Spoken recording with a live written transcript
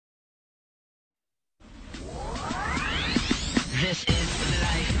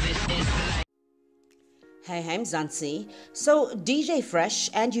Hey, I'm Mzansi. So, DJ Fresh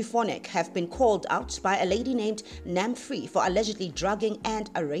and Euphonik have been called out by a lady named Namfree for allegedly drugging and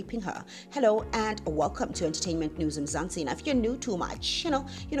raping her. Hello and welcome to Entertainment News Mzansi. Now, if you're new to my channel,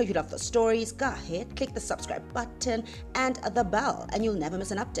 you love the stories, go ahead, click the subscribe button and the bell, and you'll never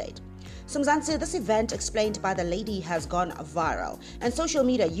miss an update. So Mzansi, this event explained by the lady has gone viral, and social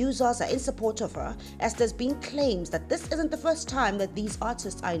media users are in support of her, as there's been claims that this isn't the first time that these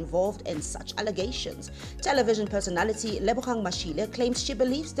artists are involved in such allegations. Television personality Lebogang Mashile claims she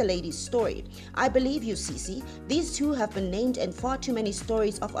believes the lady's story. I believe you, Sisi. These two have been named in far too many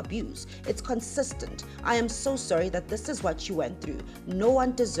stories of abuse. It's consistent. I am so sorry that this is what you went through. No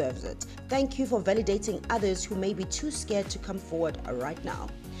one deserves it. Thank you for validating others who may be too scared to come forward right now.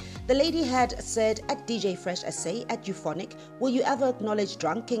 The lady had said at DJ Fresh SA at Euphonik, "Will you ever acknowledge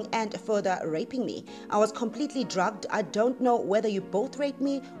drunking and further raping me? I was completely drugged. I don't know whether you both raped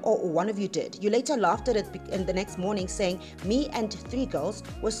me or one of you did. You later laughed at it in the next morning saying, me and 3 girls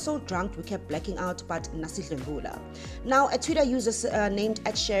were so drunk we kept blacking out, but nasidlembula." Now, a Twitter user named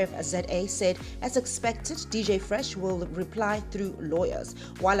at Sheriff ZA said, "As expected, DJ Fresh will reply through lawyers,"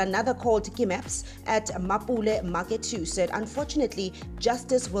 while another called Kimaps at Mapule Market 2 said, "Unfortunately,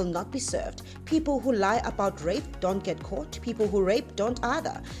 justice will not be served. People who lie about rape don't get caught. People who rape don't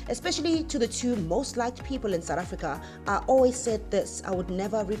either." Especially to the two most liked people in South Africa, I always said this: I would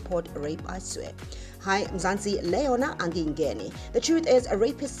never report rape, I swear. Hi, Mzansi, Leona Angingeni. The truth is,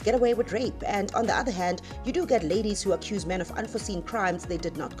 rapists get away with rape, and on the other hand, you do get ladies who accuse men of unforeseen crimes they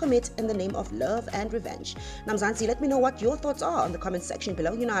did not commit in the name of love and revenge. Now, Mzansi, let me know what your thoughts are on the comment section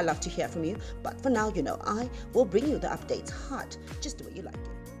below. I love to hear from you, but for now, I will bring you the updates hot, just the way you like it.